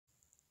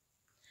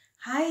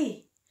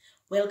Hi,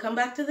 welcome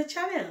back to the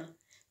channel.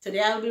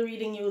 Today I'll be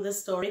reading you the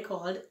story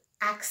called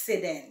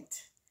Accident.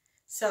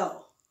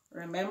 So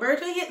remember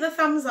to hit the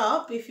thumbs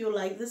up if you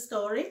like the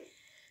story,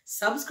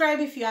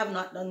 subscribe if you have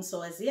not done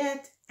so as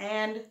yet,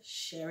 and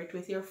share it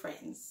with your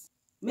friends.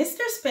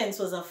 Mr. Spence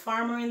was a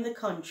farmer in the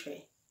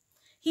country.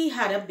 He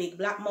had a big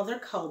black mother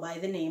cow by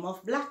the name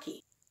of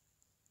Blackie.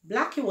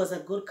 Blackie was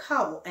a good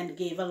cow and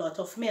gave a lot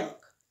of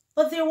milk.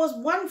 But there was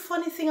one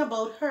funny thing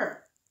about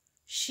her.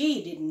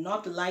 She did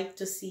not like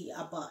to see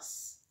a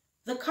bus.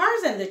 The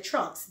cars and the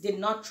trucks did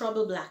not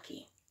trouble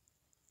Blackie,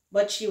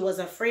 but she was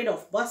afraid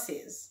of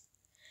buses.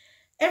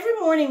 Every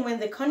morning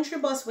when the country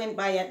bus went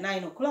by at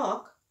 9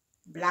 o'clock,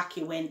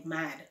 Blackie went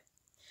mad.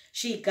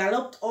 She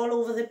galloped all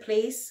over the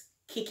place,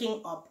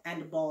 kicking up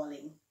and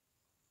bawling.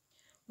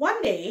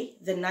 One day,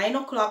 the 9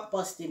 o'clock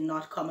bus did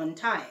not come on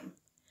time.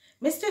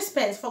 Mr.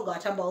 Spence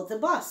forgot about the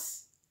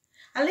bus.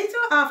 A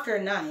little after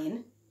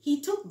 9, he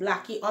took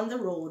Blackie on the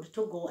road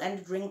to go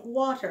and drink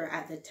water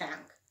at the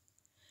tank.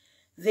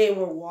 They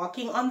were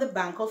walking on the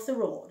bank of the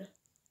road.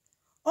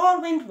 All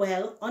went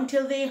well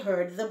until they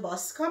heard the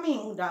bus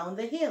coming down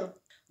the hill.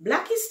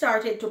 Blackie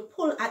started to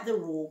pull at the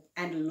rope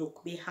and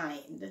look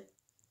behind.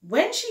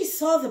 When she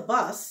saw the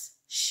bus,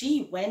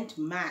 she went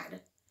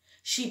mad.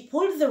 She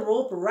pulled the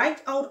rope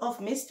right out of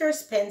Mr.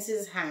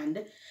 Spence's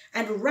hand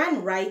and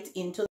ran right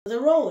into the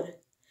road.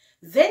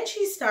 Then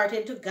she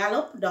started to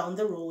gallop down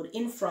the road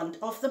in front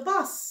of the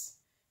bus.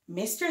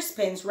 Mr.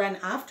 Spence ran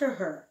after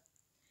her,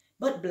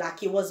 but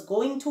Blackie was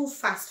going too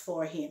fast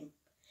for him.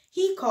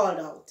 He called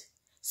out,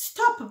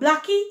 "Stop,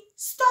 Blackie,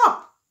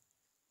 stop!"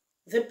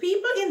 The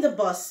people in the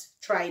bus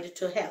tried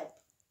to help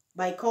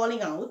by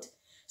calling out,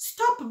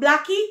 "Stop,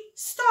 Blackie,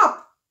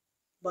 stop!"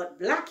 But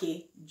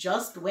Blackie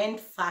just went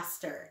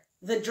faster.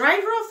 The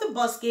driver of the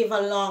bus gave a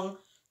long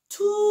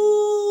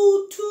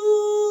toot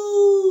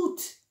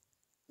toot.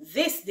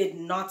 This did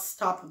not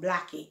stop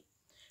Blackie.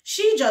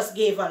 She just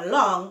gave a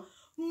long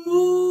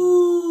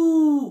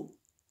moo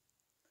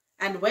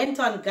and went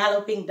on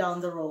galloping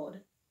down the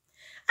road.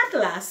 At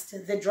last,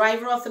 the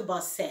driver of the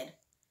bus said,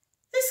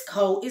 "This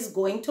cow is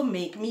going to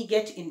make me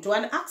get into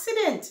an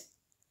accident."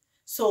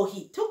 So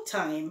he took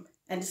time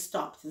and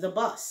stopped the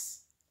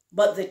bus.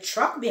 But the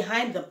truck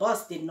behind the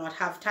bus did not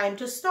have time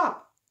to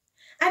stop.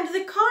 And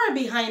the car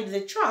behind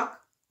the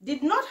truck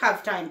did not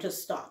have time to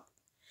stop.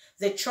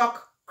 The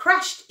truck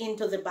crashed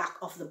into the back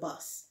of the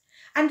bus,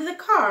 and the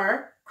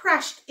car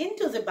crashed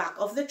into the back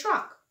of the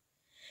truck.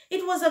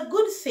 It was a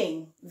good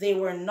thing they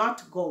were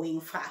not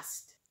going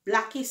fast.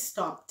 Blackie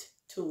stopped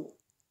too.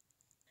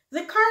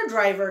 The car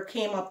driver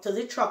came up to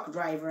the truck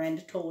driver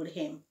and told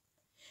him,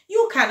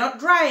 "You cannot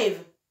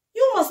drive.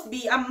 You must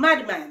be a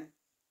madman."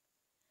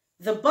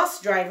 The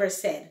bus driver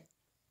said,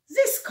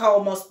 "This cow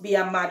must be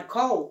a mad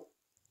cow."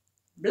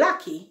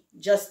 Blackie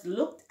just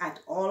looked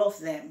at all of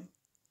them.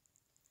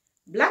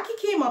 Blackie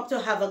came up to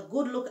have a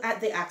good look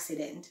at the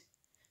accident.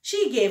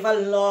 She gave a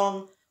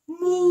long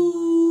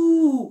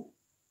moo,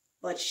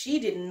 but she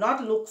did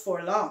not look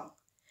for long.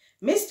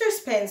 Mr.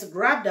 Spence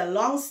grabbed a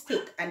long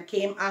stick and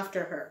came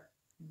after her.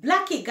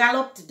 Blackie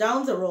galloped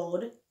down the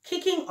road,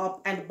 kicking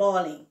up and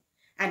bawling,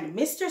 and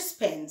Mr.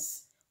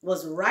 Spence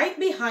was right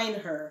behind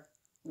her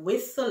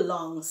with the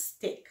long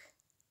stick.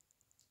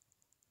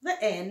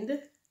 The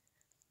end.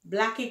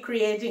 Blackie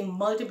creating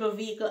multiple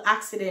vehicle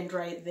accident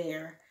right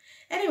there.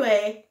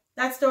 Anyway,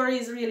 that story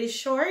is really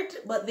short,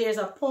 but there's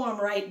a poem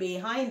right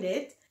behind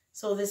it.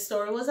 So this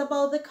story was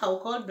about the cow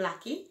called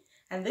Blackie,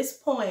 and this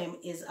poem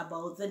is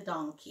about the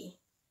donkey.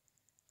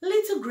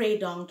 Little gray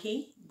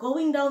donkey,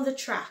 going down the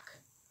track,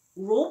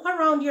 rope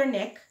around your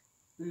neck,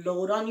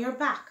 load on your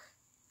back.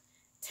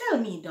 Tell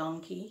me,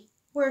 donkey,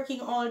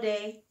 working all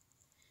day,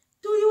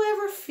 do you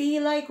ever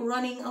feel like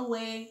running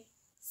away?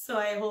 So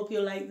I hope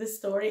you like the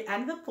story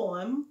and the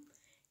poem.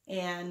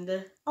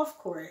 And of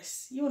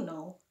course,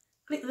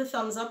 click the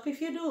thumbs up if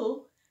you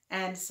do,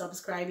 and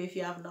subscribe if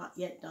you have not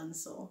yet done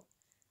so.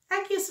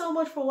 Thank you so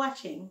much for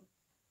watching.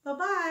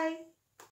 Bye-bye.